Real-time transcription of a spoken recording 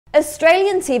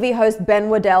Australian TV host Ben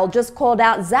Waddell just called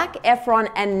out Zac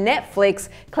Efron and Netflix,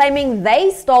 claiming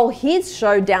they stole his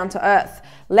show Down to Earth.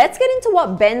 Let's get into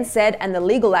what Ben said and the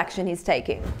legal action he's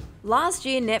taking. Last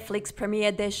year, Netflix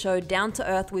premiered their show Down to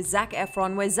Earth with Zac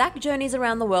Efron, where Zac journeys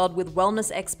around the world with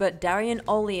wellness expert Darian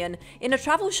Olean in a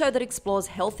travel show that explores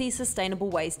healthy,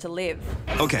 sustainable ways to live.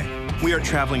 Okay, we are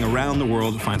traveling around the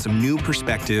world to find some new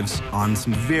perspectives on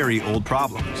some very old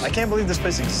problems. I can't believe this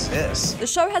place exists. The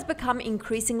show has become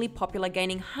increasingly popular,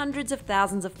 gaining hundreds of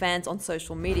thousands of fans on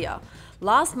social media.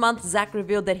 Last month, Zac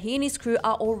revealed that he and his crew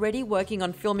are already working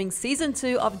on filming season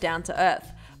 2 of Down to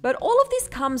Earth. But all of this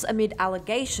comes amid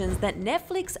allegations that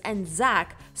Netflix and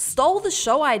Zac stole the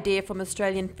show idea from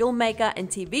Australian filmmaker and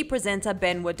TV presenter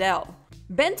Ben Waddell.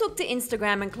 Ben took to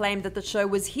Instagram and claimed that the show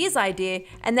was his idea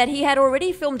and that he had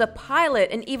already filmed a pilot,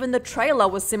 and even the trailer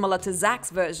was similar to Zac's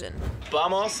version.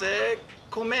 Vamos a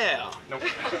comer. No.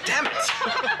 Damn it.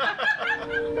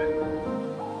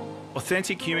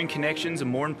 Authentic human connections are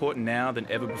more important now than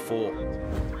ever before.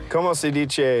 Como se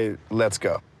dice, let's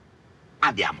go.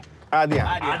 Andiamo.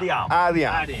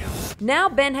 Now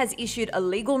Ben has issued a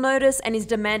legal notice and is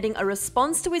demanding a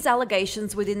response to his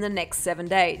allegations within the next 7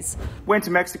 days. Went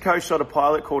to Mexico, shot a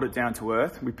pilot, called it Down to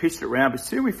Earth. We pitched it around, but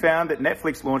soon we found that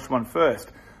Netflix launched one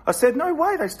first. I said, no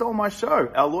way, they stole my show.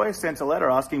 Our lawyer sent a letter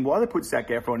asking why they put Zac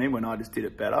Efron in when I just did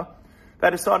it better. They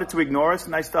decided to ignore us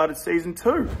and they started season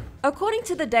 2. According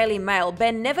to the Daily Mail,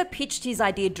 Ben never pitched his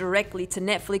idea directly to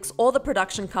Netflix or the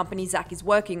production company Zac is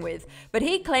working with, but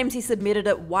he claims he submitted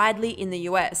it widely in the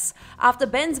US. After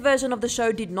Ben's version of the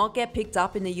show did not get picked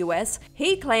up in the US,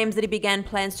 he claims that he began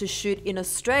plans to shoot in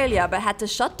Australia but had to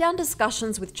shut down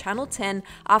discussions with Channel 10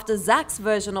 after Zac's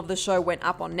version of the show went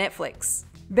up on Netflix.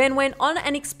 Ben went on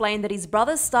and explained that his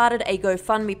brothers started a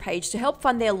GoFundMe page to help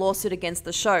fund their lawsuit against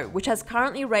the show, which has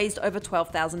currently raised over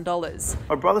 $12,000.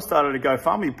 My brother started a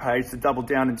GoFundMe page to double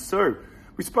down and sue.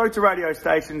 We spoke to radio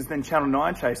stations, then Channel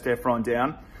 9 chased Efron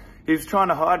down. He was trying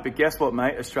to hide, but guess what,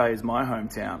 mate? Australia's my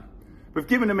hometown. We've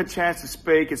given him a chance to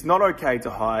speak. It's not okay to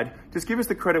hide. Just give us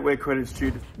the credit where credit's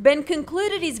due. Ben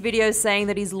concluded his video saying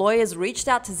that his lawyers reached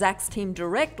out to Zac's team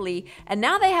directly, and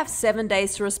now they have 7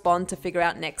 days to respond to figure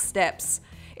out next steps.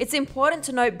 It's important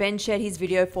to note Ben shared his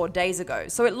video 4 days ago,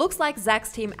 so it looks like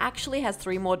Zac's team actually has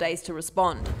 3 more days to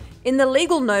respond. In the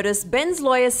legal notice, Ben's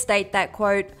lawyers state that,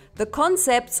 quote, "The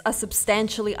concepts are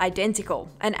substantially identical,"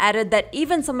 and added that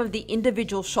even some of the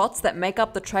individual shots that make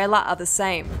up the trailer are the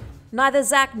same. Neither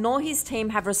Zac nor his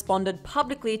team have responded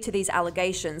publicly to these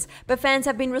allegations, but fans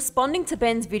have been responding to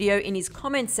Ben's video in his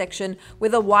comments section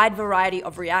with a wide variety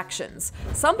of reactions.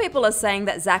 Some people are saying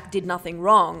that Zac did nothing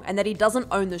wrong and that he doesn't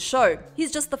own the show,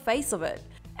 he's just the face of it.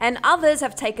 And others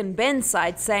have taken Ben's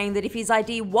side, saying that if his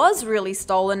ID was really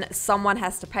stolen, someone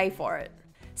has to pay for it.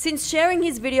 Since sharing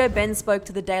his video, Ben spoke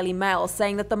to the Daily Mail,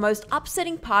 saying that the most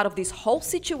upsetting part of this whole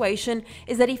situation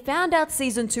is that he found out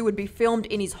season 2 would be filmed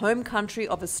in his home country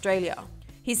of Australia.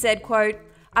 He said, quote,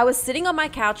 "I was sitting on my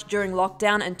couch during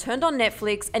lockdown and turned on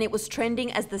Netflix and it was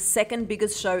trending as the second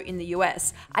biggest show in the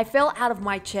US. I fell out of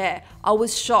my chair. I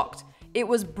was shocked. It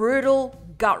was brutal,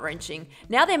 gut-wrenching.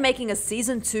 Now they're making a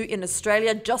season 2 in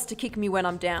Australia just to kick me when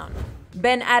I'm down."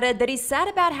 Ben added that he's sad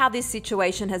about how this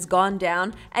situation has gone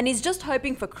down and he's just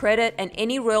hoping for credit and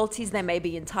any royalties they may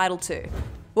be entitled to.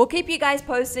 We'll keep you guys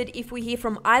posted if we hear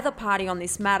from either party on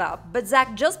this matter, but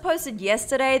Zac just posted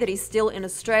yesterday that he's still in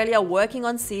Australia working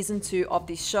on season 2 of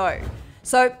this show.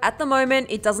 So at the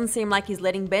moment, it doesn't seem like he's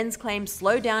letting Ben's claims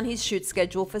slow down his shoot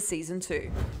schedule for season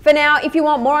 2. For now, if you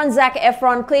want more on Zac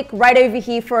Efron, click right over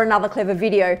here for another Clevver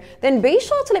video. Then be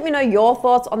sure to let me know your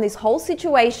thoughts on this whole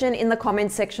situation in the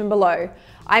comments section below.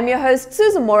 I'm your host,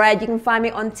 Sussan Mourad. You can find me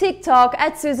on TikTok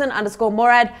at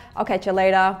Sussan_Mourad. I'll catch you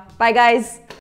later. Bye guys.